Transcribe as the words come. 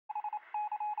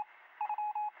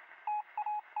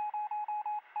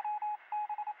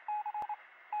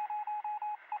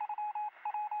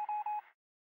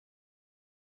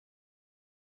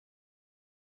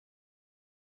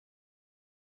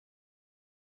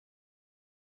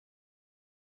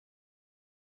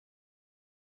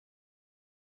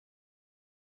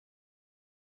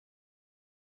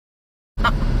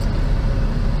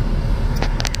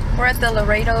We're at the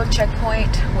Laredo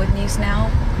checkpoint with News Now,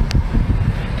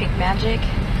 Pink Magic,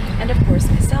 and of course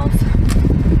myself.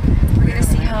 We're gonna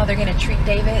see how they're gonna treat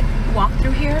David. Walk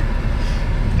through here.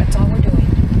 That's all we're doing.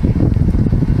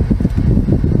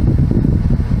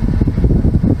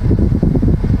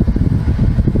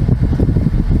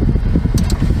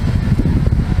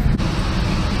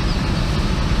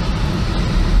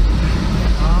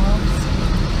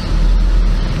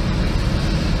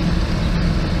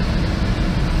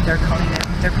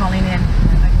 They're calling in.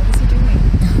 I'm like, what is he doing?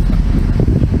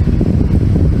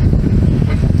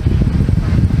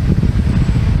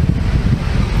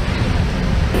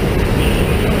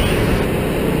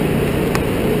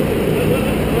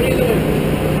 What are you doing?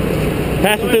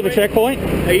 Passing through the checkpoint.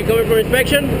 Are you coming for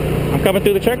inspection? I'm coming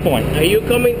through the checkpoint. Are you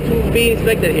coming to be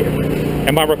inspected here?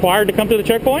 Am I required to come through the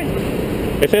checkpoint?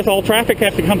 It says all traffic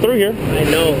has to come through here. I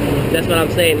know. That's what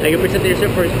I'm saying. Are you presenting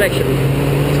yourself for inspection?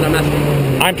 That's what I'm asking.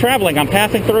 I'm traveling. I'm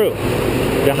passing through.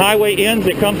 The highway ends.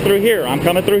 It comes through here. I'm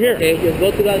coming through here. Okay, just go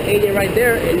to that area right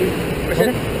there and you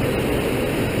present.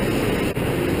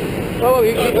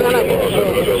 Okay.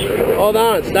 Oh, hold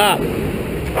on. Stop. I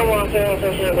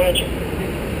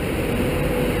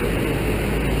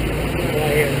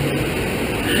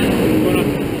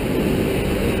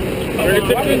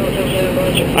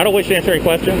don't wish to answer any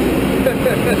questions.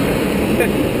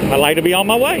 I'd like to be on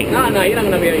my way. No, you're not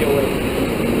going to be on your way.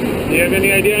 Do you have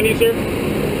any idea on you, sir?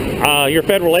 You're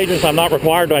federal agents. I'm not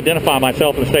required to identify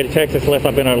myself in the state of Texas unless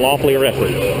I've been lawfully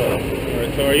arrested. All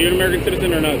right, so are you an American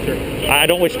citizen or not, sir? I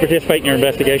don't wish to participate in your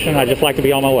investigation. I'd just like to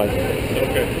be on my way.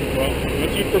 Okay. Well,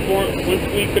 once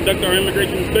we conduct our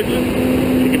immigration inspection,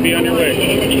 you can be on your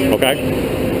way. Okay.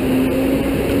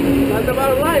 That's the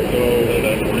bottom line. So,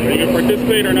 are you going to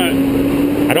participate or not?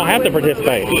 I don't have to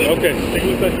participate. Okay. Take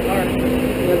a look. All right.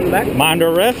 Back? Am I under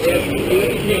arrest?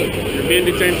 You're being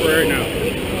detained for right now.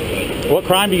 What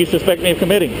crime do you suspect me of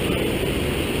committing?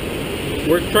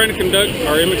 We're trying to conduct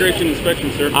our immigration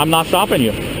inspection, sir. I'm not stopping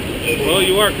you. Well,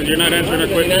 you are, because you're not answering our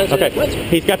questions. Okay.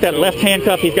 He's got that left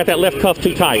handcuff. He's got that left cuff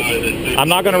too tight. I'm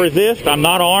not going to resist. I'm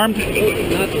not armed.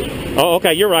 Oh,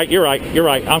 okay. You're right.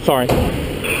 I'm sorry.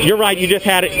 You're right. You just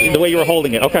had it the way you were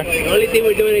holding it. Okay. The only thing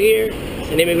we're doing here is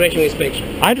an immigration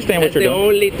inspection. I understand what you're doing. That's the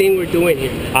only thing we're doing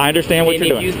here. I understand what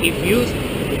you're doing. If you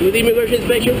do the immigration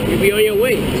inspection, you'll be on your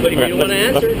way. But if you don't want to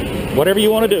answer, whatever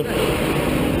you want to do.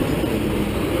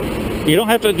 You don't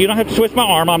have to twist my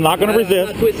arm. I'm not going to resist.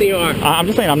 I'm not twisting your arm. I'm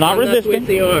just saying I'm not resisting. Not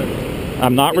twisting your arm.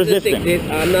 I'm not resisting.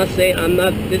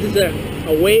 This is a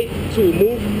way to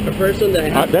move a person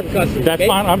that has custody. That's okay?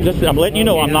 fine. I'm letting you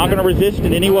know I'm not going to resist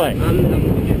in any way.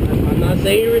 I'm not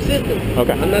saying you're resisting.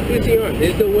 Okay. I'm not twisting your arm.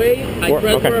 This is the way I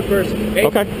transfer a person.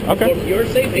 Okay. Okay. For your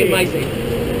safety and my safety.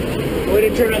 Way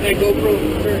to turn on that GoPro.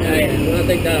 I'll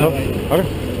take that out. Okay.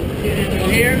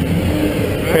 Here.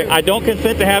 Okay. I don't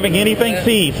consent to having anything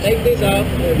seized. Take this off.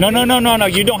 No.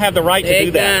 You don't have the right to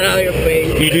do that. Take that out of your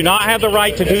face. You do not have the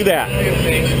right to do that. Out of your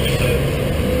face.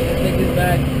 Take this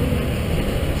back.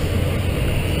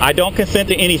 I don't consent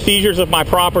to any seizures of my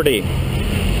property.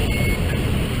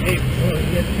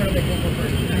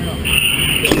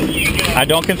 I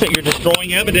don't consent. You're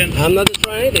destroying evidence. I'm not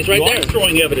destroying it. It's right there. You are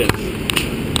destroying evidence.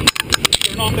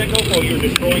 Turn off that GoPro. You're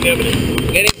destroying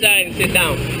evidence. Get inside and sit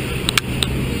down.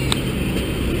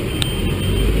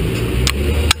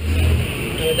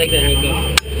 I'm going to take the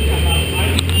handcuff.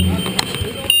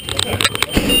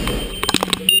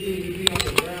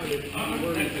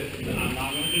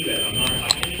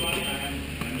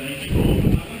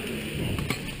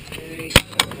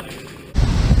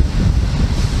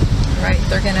 Right,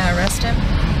 they're gonna arrest him.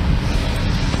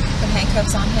 Put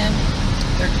handcuffs on him.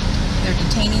 They're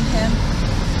detaining him.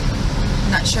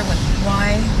 I'm not sure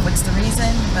what's the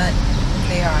reason, but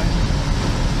they are.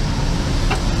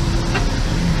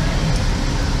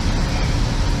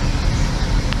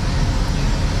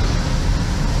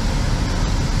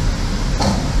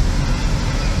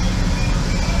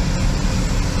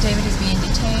 David is being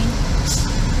detained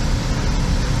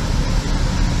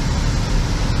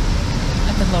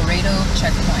at the Laredo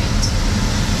checkpoint.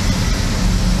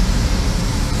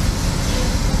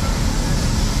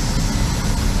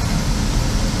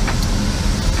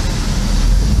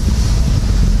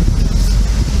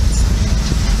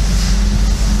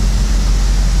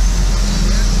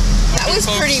 That was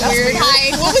pretty weird.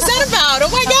 Hi. What was that about? Oh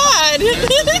my God. You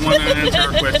want to answer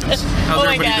our questions. How's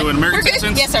everybody doing? American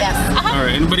citizens? Yes, sir. Yes. All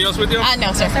right. Anybody else with you?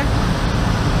 No, sir.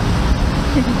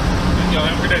 Y'all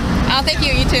have a good day. Oh, thank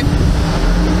you. You too.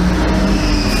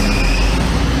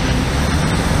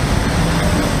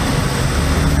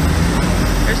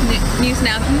 There's News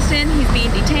Now Houston. He's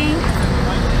being detained.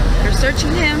 They're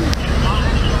searching him.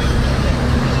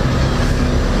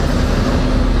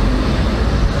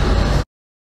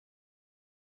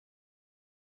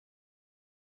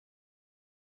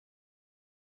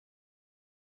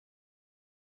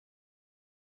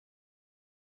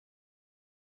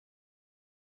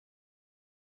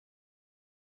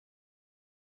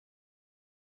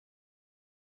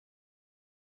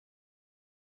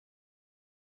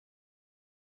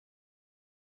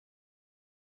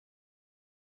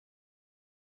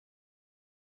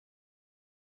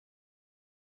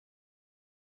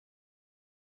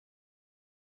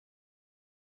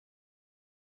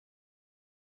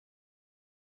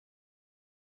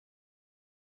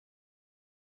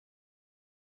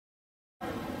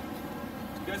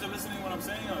 listening to what I'm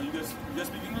saying? You guys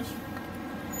speak English?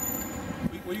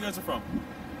 Where you guys are from?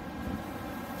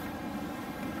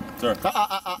 Sir.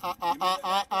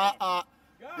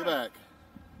 Get back.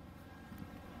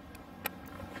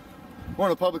 We're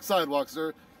on a public sidewalk,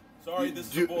 sir. Sorry, this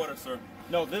is the border, sir.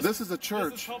 No, this is a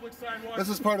church. This is public sidewalk. This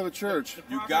is part of a church.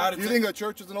 You got it. You think a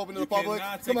church isn't open to the public?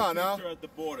 Come on now. At the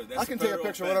border. I can take a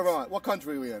picture whatever I want. What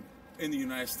country are we in? In the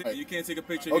United States. Right. You can't take a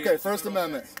picture. Okay, First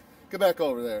Amendment. Get back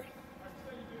over there.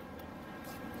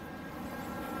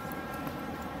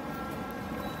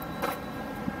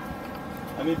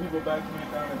 I need people back to me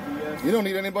down at BS. You don't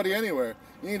need anybody anywhere.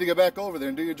 You need to get back over there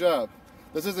and do your job.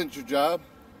 This isn't your job.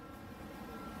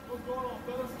 What's going on,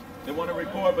 fellas? They want to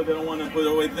record, but they don't want to put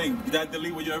away things. You got to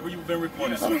delete whatever you've been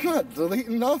recording. I'm not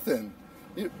deleting nothing.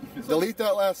 Delete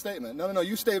that last statement. No,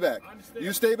 you stay back.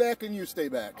 You stay back and you stay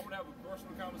back. I want to have a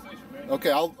personal conversation, man.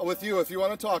 Okay, with you. If you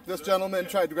want to talk, this gentleman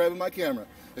tried to grab my camera.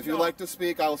 If you'd like to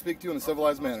speak, I will speak to you in a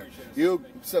civilized manner. You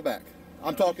sit back.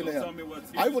 I'm talking to him.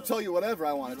 I will tell you whatever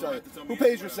I want to tell you. Who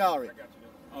pays your salary?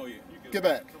 Oh, yeah. Get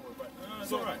back.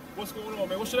 It's all right. What's going on,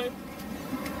 man? What's your name?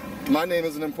 My name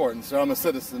isn't important, sir. I'm a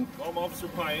citizen. I'm Officer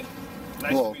Pyatt.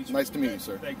 Nice to meet you,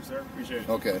 sir. Thank you, sir. Appreciate it.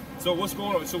 Okay. So what's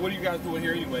going on? So what are you guys doing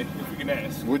here anyway, if we can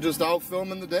ask? We're just out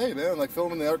filming the day, man. Like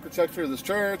filming the architecture of this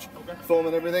church,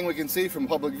 filming everything we can see from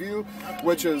public view,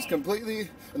 which is completely,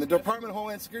 and the Department of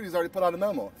Homeland Security has already put out a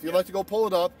memo. If you'd like to go pull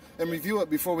it up and review it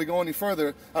before we go any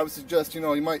further, I would suggest, you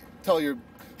might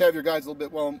have your guys a little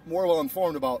bit more well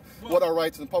informed about what our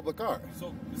rights in the public are.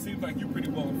 So it seems like you're pretty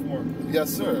well informed.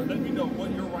 Yes, sir. Let me know what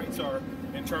your rights are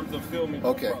in terms of filming.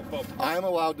 Okay. I am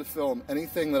allowed to film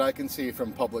anything that I can see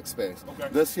from public space. Okay.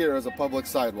 This here is a public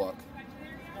sidewalk.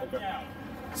 Okay.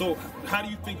 So how do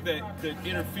you think that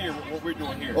interfere with what we're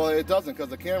doing here? Well, it doesn't,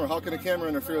 because how can a camera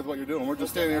interfere with what you're doing? We're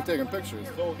just standing here taking pictures.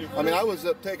 I mean, I was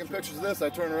taking pictures of this, I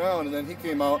turned around, and then he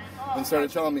came out and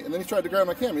started telling me, and then he tried to grab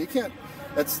my camera. You can't,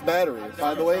 that's battery.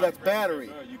 By the way, that's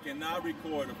battery. You cannot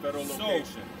record a federal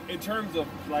location. In terms of,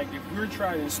 like, if we're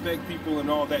trying to inspect people and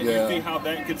all that, you think how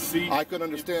that could see? I could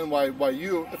understand why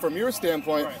you, from your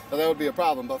standpoint, that would be a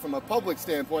problem. But from a public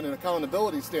standpoint, an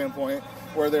accountability standpoint,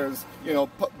 where there's,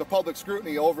 the public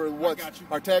scrutiny over what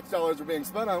our tax dollars are being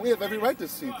spent on, we have every right to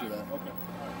see through that. Okay.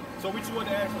 So we just wanted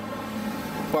to ask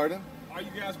you. Pardon? Are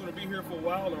you guys going to be here for a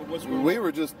while, or what's going on? We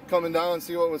were just coming down and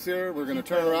see what was here. We're going to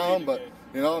turn around, but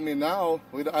now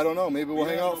I don't know. Maybe we'll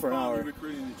hang out for an hour.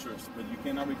 Recruiting the church, but you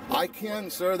cannot record. I can,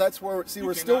 sir. That's where. See,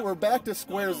 we're back to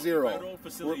square zero.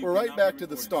 We're right back to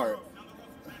the start.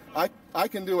 I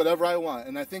can do whatever I want,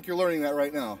 and I think you're learning that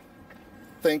right now.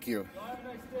 Thank you. Have a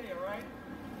nice day, all right?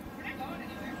 We're not going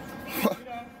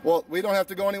anywhere. Well, we don't have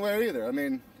to go anywhere either. I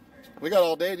mean, we got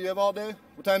all day. Do you have all day?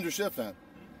 What time's your shift then?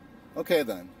 Okay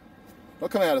then.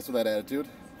 Don't come at us with that attitude.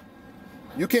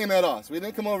 You came at us. We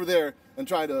didn't come over there and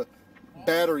try to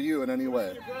batter you in any way.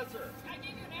 I gave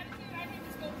you an attitude. I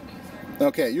didn't spoke to you, sir.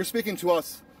 Okay, you're speaking to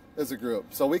us as a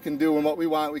group, so we can do what we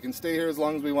want. We can stay here as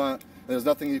long as we want. There's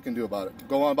nothing you can do about it.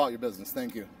 Go on about your business.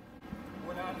 Thank you.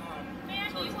 We're not on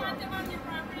Ma'am, do you want them on your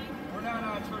property? We're not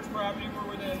on church property. We're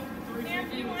within 3 Ma'am, do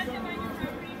feet you of want the them on your church.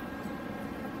 property?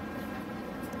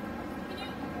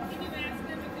 Can you ask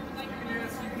them if they would like to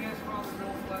You can ask Father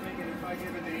Bill Fleming, and if I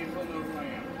give a name, he'll know who I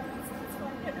am.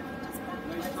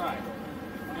 Nice try.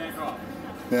 Back off.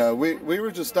 Yeah, we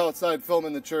were just outside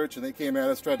filming the church, and they came at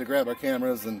us, tried to grab our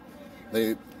cameras, and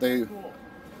they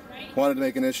wanted to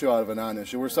make an issue out of a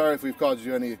non-issue. We're sorry if we've caused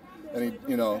you any.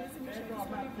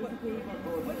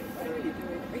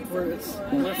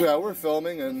 Yeah, we're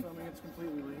filming, and It's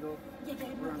completely legal.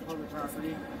 We're on public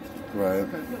property. right.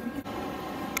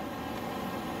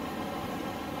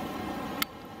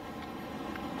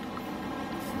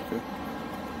 Okay.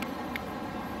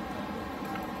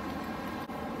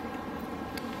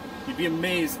 You'd be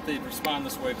amazed that they'd respond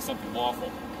this way to something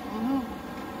lawful.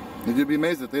 You'd be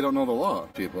amazed that they don't know the law,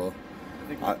 people. I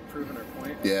think we've proven our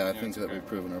point. Yeah, I think that we've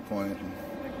proven our point. I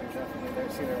think we've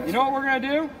definitely seen our You know what we're going to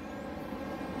do?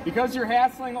 Because you're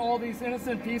hassling all these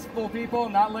innocent, peaceful people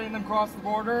and not letting them cross the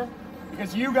border,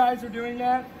 because you guys are doing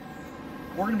that,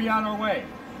 we're going to be on our way.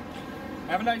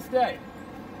 Have a nice day.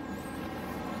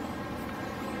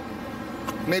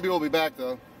 Maybe we'll be back,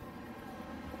 though.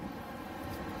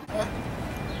 Don't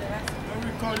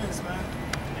record this, man.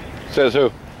 Says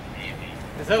who?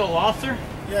 Is that a law, sir?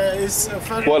 Yeah, it's a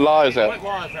federal. What law is What that?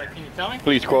 law is that? Can you tell me?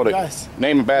 Please quote it. Guys.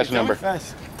 Name and badge number.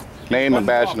 Guys, Name and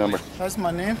badge number. that's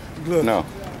my name. Look. No.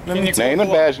 Let me, Name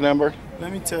and badge number.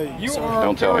 let me tell you. You sir. are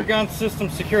Don't tell me. Paragon System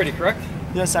Security, correct?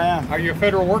 Yes, I am. Are you a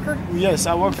federal worker? Yes,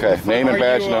 I work for Okay. the Name and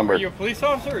badge Are number. you a police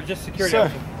officer or just security Sir.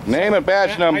 officer? Name and badge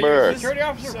Are you a number. security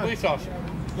officer or police officer?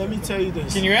 let me tell you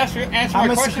this. Can you answer I'm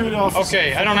my a question? security officer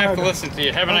Okay, I don't have to listen to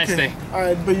you. Have a nice day. All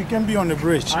right, but you can be on the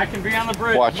bridge. I can be on the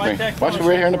bridge. Watch me. Watch me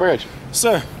right here on the bridge.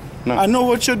 Sir, No. I know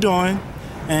what you're doing,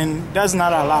 and that's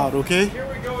not allowed, okay?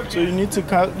 So you need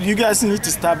to, you guys need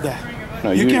to stop that.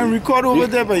 No, you can record over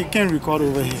there, but you can't record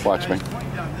over here. Watch me.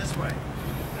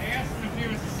 I asked him if he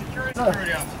was a security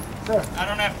officer. Sir. I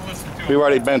don't have to listen to him. We've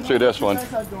already been through this one.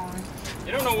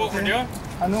 You don't know what we're doing.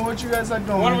 I know what you guys are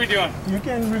doing. What are we doing? You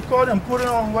can record and put it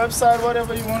on website,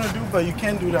 whatever you want to do, but you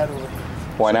can't do that over here.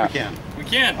 Why not? We can.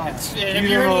 Have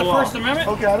you heard of the First Amendment?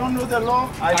 Okay, I don't know the law.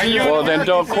 Well, then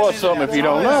don't quote something if you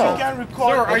don't know. You can't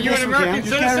record. Sir, are you an American You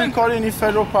citizen? can't record any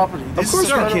federal property. Of course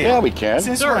we can. Yeah, we can.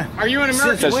 Since Sir, when? are you an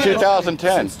American Since citizen?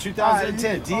 2010.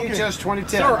 2010, DHS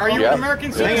 2010. Sir, are you Yeah. an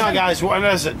American citizen? Hang on, guys. What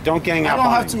is it? Don't gang I up don't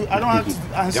on have him. to. I don't have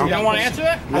to answer. You don't want to answer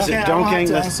that? I said, I don't don't have gang.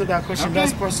 to answer that question.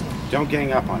 That's personal. Don't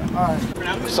gang up on him. All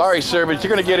right. Sorry, sir, but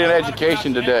you're going to get an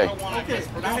education today. Okay.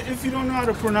 If you don't know how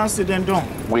to pronounce it, then don't.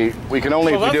 We can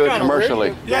only if we do it commercially.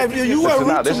 Yeah, you were This is rude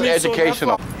not. This to is me, so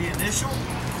educational. The initial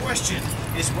question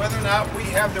is whether or not we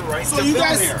have the right So to you film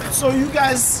guys, here. so you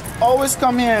guys always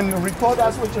come here and report.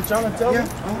 That's what you're trying to tell me.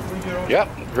 Yep,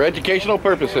 for educational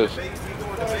purposes. Did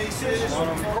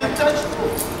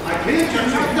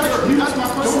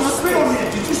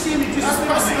you see me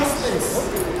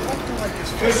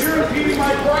because you're impeding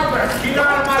my progress. Get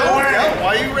out of my way.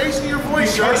 Why are you raising your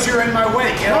voice? Because you're in my way.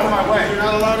 Get out of my way. You're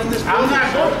not allowed in this building. I'm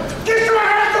not going. Get your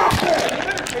hands off me!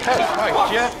 That's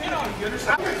right, Jeff.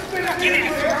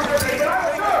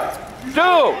 Dude!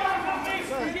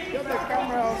 Get the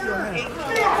camera off your hand. Get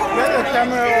the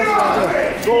camera off your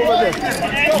hand. Go over there.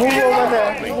 Move over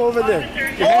there. Move over there. Your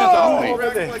hands off Move me. over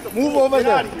there. Move over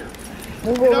there.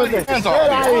 Move over there. Hands Get off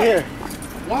me. out of here.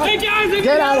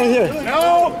 Get out of here.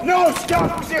 No,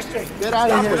 stop resisting. Get out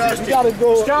of here. You gotta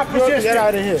go. Stop resisting. Get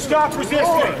out of here. Stop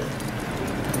resisting.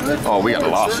 Oh, we got a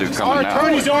lawsuit coming now.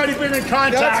 Attorney's already been in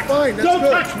contact. That's fine. That's Don't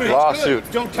good. touch me.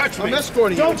 Lawsuit. Don't touch me. I'm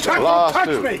escorting you. Don't touch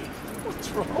Lawsuit. me.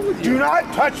 Do not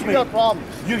touch me. You got problems.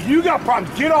 You got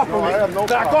problems. Get off of me. I have no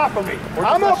Back problem. off of me.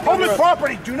 I'm on public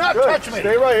property. Do not touch me.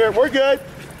 Stay right here. We're good.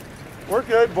 We're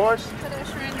good, boys.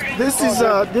 This is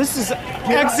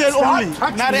exit only,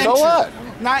 not entry. So what?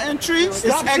 Not entry. It's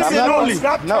Stop. exit I'm not- only.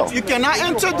 Stop. No. You cannot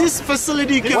enter this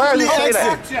facility. You can Where only does it say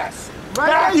that? exit. Access.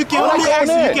 Right? You can I'm only not going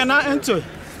exit. You in. cannot enter.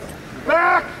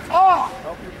 Back off.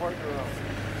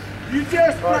 You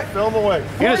just Film away.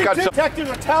 You just got some. protected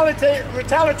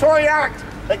retaliatory act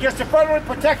against a federally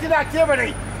protected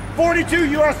activity. 42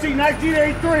 U.S.C.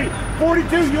 1983,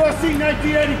 42 U.S.C.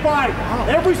 1985.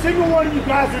 Every single one of you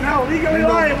guys are now legally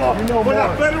liable for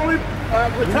that federally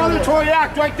retaliatory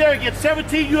act right there against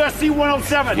 17 U.S.C.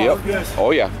 107. Yep.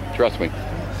 Oh, yeah. Trust me.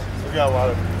 We got a lot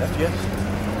of.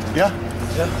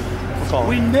 Yeah.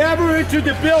 We never entered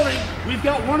the building. We've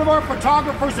got one of our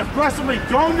photographers aggressively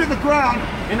thrown to the ground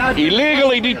and I've been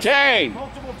Illegally detained.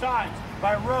 multiple times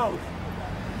by Rose.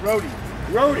 Rhodey.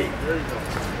 There you go.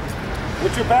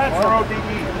 What's your badge number?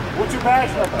 R-O-D-E. What's your badge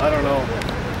number? I don't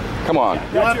know. Come on.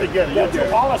 You'll have to get it. That's your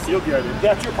policy. You'll get it.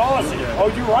 That's your policy. Oh,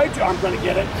 you're right. I'm going to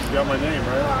get it. You got my name,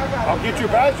 right? I'll get your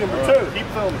badge number too. Keep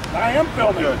filming. I am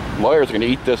filming. Good. Lawyers are going to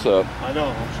eat this up. I know.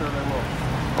 I'm sure they will.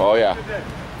 Oh, yeah.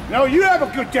 No, you have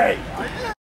a good day.